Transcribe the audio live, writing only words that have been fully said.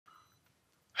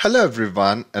Hello,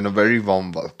 everyone, and a very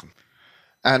warm welcome.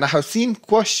 And I have seen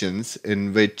questions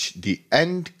in which the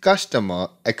end customer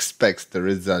expects the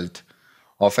result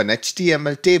of an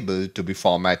HTML table to be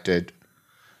formatted,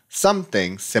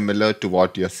 something similar to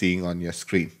what you're seeing on your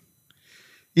screen.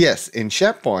 Yes, in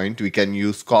SharePoint, we can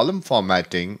use column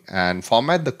formatting and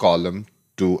format the column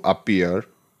to appear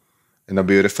in a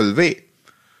beautiful way.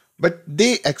 But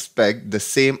they expect the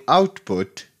same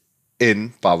output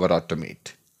in Power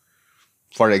Automate.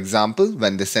 For example,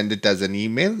 when they send it as an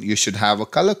email, you should have a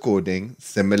color coding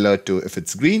similar to if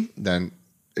it's green, then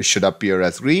it should appear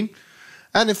as green.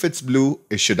 And if it's blue,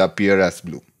 it should appear as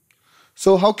blue.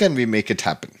 So how can we make it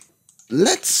happen?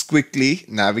 Let's quickly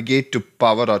navigate to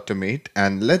Power Automate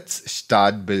and let's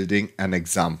start building an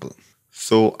example.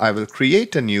 So I will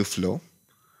create a new flow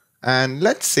and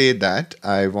let's say that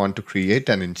I want to create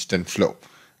an instant flow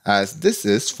as this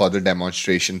is for the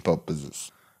demonstration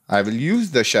purposes. I will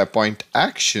use the SharePoint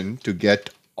action to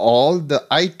get all the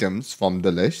items from the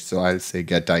list. So I'll say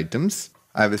get items.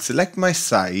 I will select my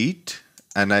site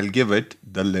and I'll give it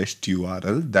the list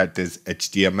URL, that is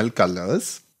HTML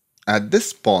colors. At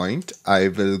this point, I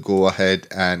will go ahead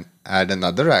and add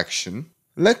another action.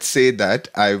 Let's say that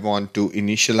I want to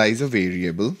initialize a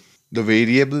variable. The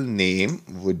variable name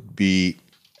would be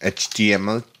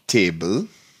HTML table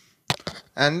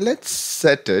and let's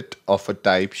set it of a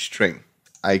type string.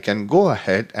 I can go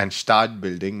ahead and start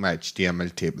building my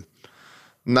HTML table.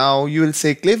 Now you will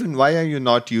say, Clavin, why are you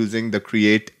not using the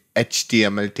create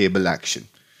HTML table action?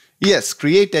 Yes,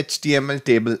 create HTML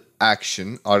table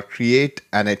action or create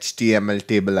an HTML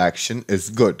table action is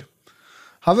good.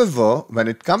 However, when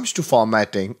it comes to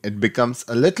formatting, it becomes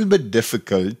a little bit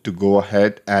difficult to go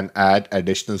ahead and add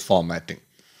additional formatting.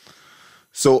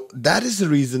 So that is the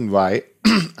reason why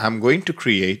I'm going to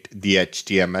create the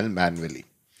HTML manually.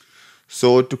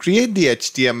 So to create the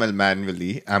HTML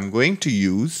manually, I'm going to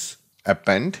use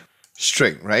append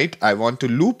string, right? I want to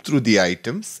loop through the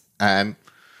items and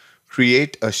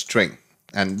create a string.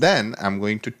 And then I'm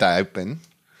going to type in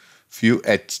few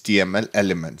HTML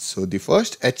elements. So the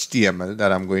first HTML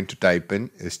that I'm going to type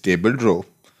in is table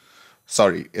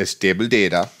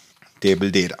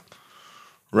data.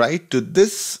 Right? To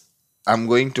this, I'm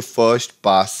going to first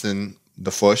pass in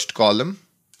the first column.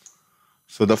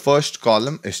 So the first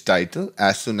column is title.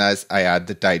 As soon as I add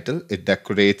the title, it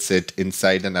decorates it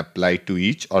inside an apply to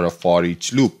each or a for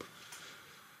each loop.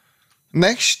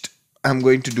 Next, I'm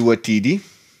going to do a TD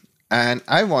and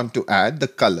I want to add the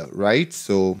color, right?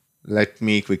 So let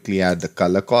me quickly add the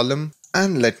color column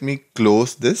and let me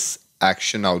close this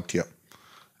action out here.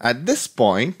 At this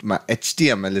point, my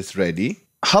HTML is ready.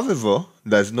 However,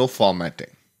 there's no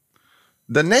formatting.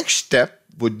 The next step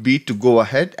would be to go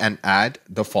ahead and add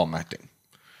the formatting.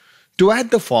 To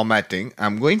add the formatting,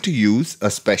 I'm going to use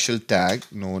a special tag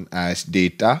known as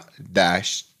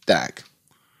data-tag.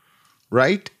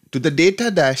 Right? To the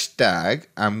data-tag,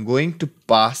 I'm going to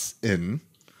pass in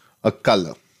a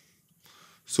color.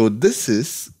 So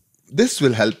this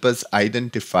will help us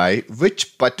identify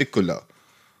which particular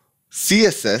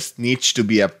CSS needs to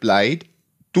be applied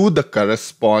to the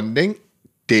corresponding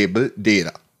table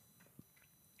data.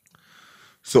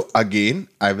 So again,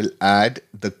 I will add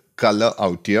the color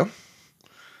out here.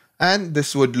 And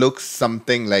this would look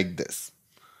something like this.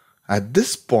 At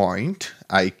this point,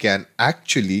 I can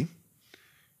actually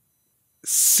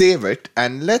save it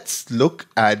and let's look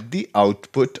at the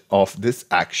output of this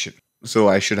action. So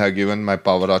I should have given my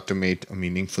Power Automate a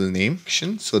meaningful name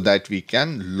so that we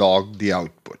can log the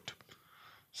output.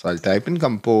 So I'll type in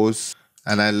compose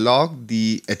and I'll log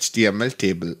the HTML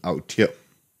table out here.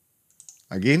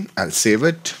 Again, I'll save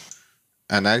it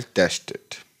and I'll test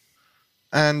it.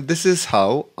 And this is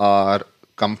how our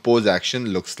compose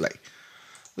action looks like.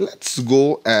 Let's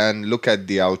go and look at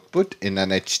the output in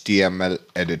an HTML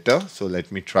editor. So let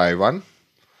me try one.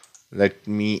 Let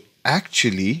me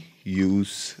actually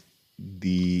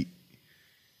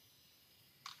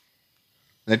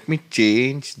let me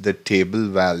change the table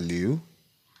value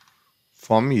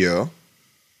from here,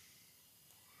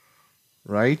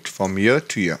 right? From here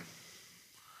to here.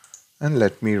 And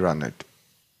let me run it.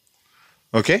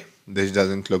 Okay, this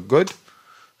doesn't look good.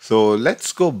 So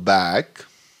let's go back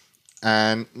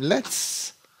and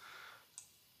let's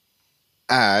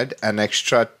add an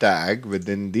extra tag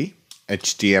within the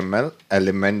HTML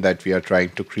element that we are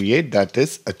trying to create, that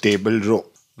is a table row.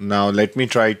 Now let me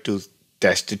try to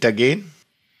test it again.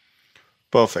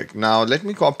 Perfect. Now let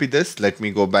me copy this. Let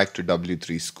me go back to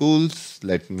W3 schools.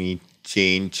 Let me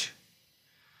change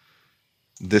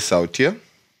this out here.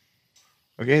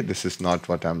 Okay, this is not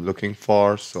what I'm looking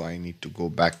for, so I need to go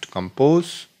back to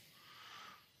compose.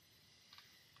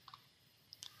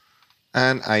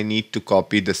 and I need to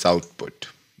copy this output,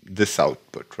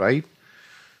 right?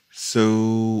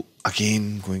 So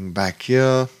again, going back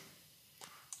here,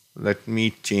 let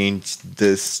me change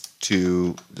the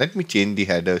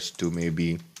headers to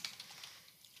maybe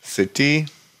city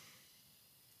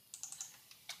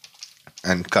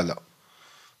and color.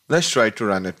 Let's try to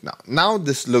run it now. Now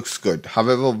this looks good.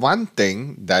 However, one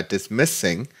thing that is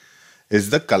missing is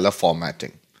the color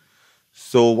formatting.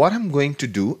 So what I'm going to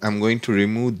do, I'm going to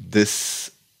remove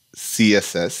this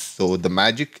CSS. So the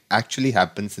magic actually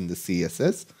happens in the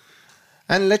CSS.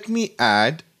 And let me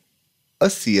add a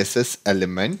CSS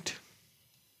element,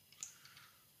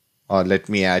 or let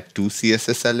me add two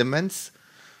CSS elements,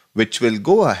 which will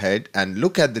go ahead and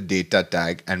look at the data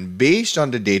tag, and based on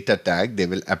the data tag, they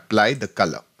will apply the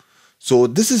color. So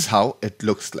this is how it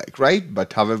looks like, right?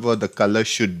 But however, the color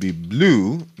should be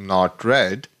blue, not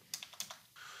red.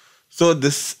 So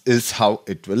this is how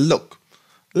it will look.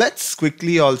 Let's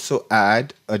quickly also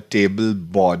add a table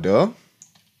border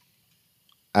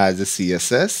as a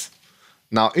CSS.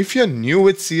 Now, if you're new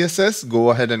with CSS, go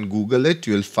ahead and Google it.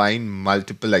 You'll find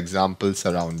multiple examples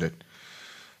around it.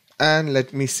 And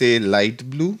let me say light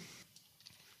blue,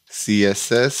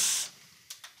 CSS,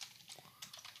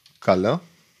 color,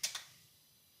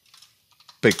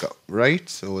 pick up, right?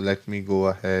 So let me go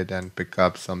ahead and pick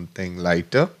up something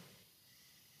lighter.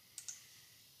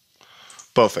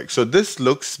 Perfect. So this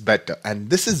looks better, and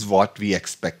this is what we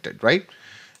expected, right?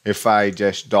 If I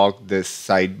just dock this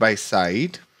side by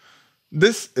side,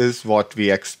 this is what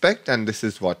we expect and this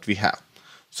is what we have.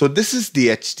 So this is the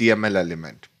HTML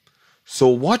element. So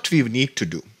what we need to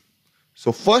do?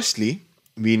 So firstly,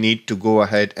 we need to go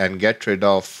ahead and get rid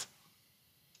of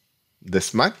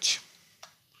this much.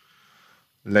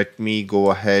 Let me go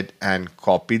ahead and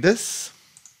copy this.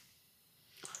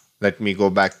 Let me go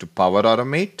back to Power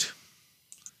Automate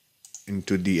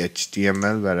into the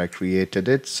HTML where I created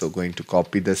it. So going to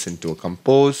copy this into a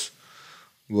compose.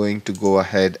 Going to go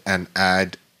ahead and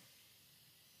add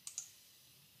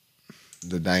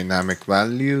the dynamic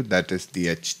value, that is the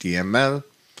HTML.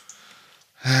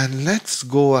 And let's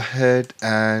go ahead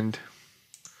and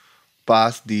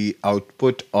pass the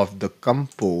output of the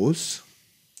compose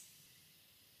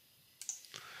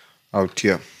out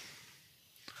here.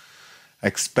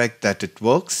 Expect that it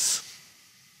works.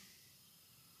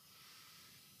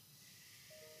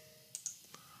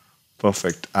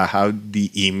 Perfect. I have the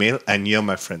email, and here,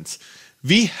 my friends,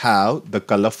 we have the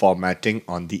color formatting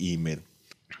on the email.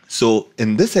 So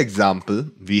in this example,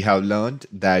 we have learned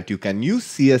that you can use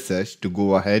CSS to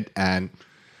go ahead and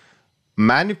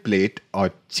manipulate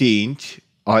or change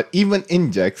or even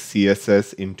inject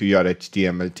CSS into your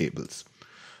HTML tables.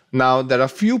 Now, there are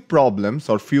few problems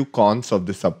or few cons of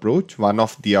this approach. One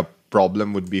of the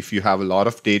problem would be if you have a lot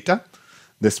of data,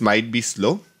 this might be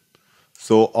slow.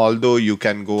 So although you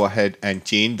can go ahead and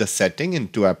change the setting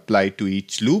and to apply to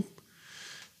each loop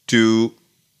to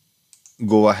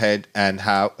go ahead and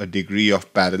have a degree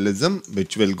of parallelism,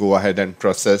 which will go ahead and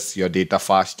process your data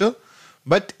faster,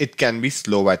 but it can be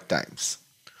slow at times,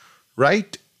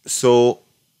 right? So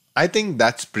I think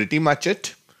that's pretty much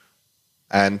it.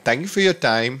 And thank you for your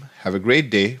time. Have a great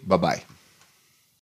day. Bye-bye.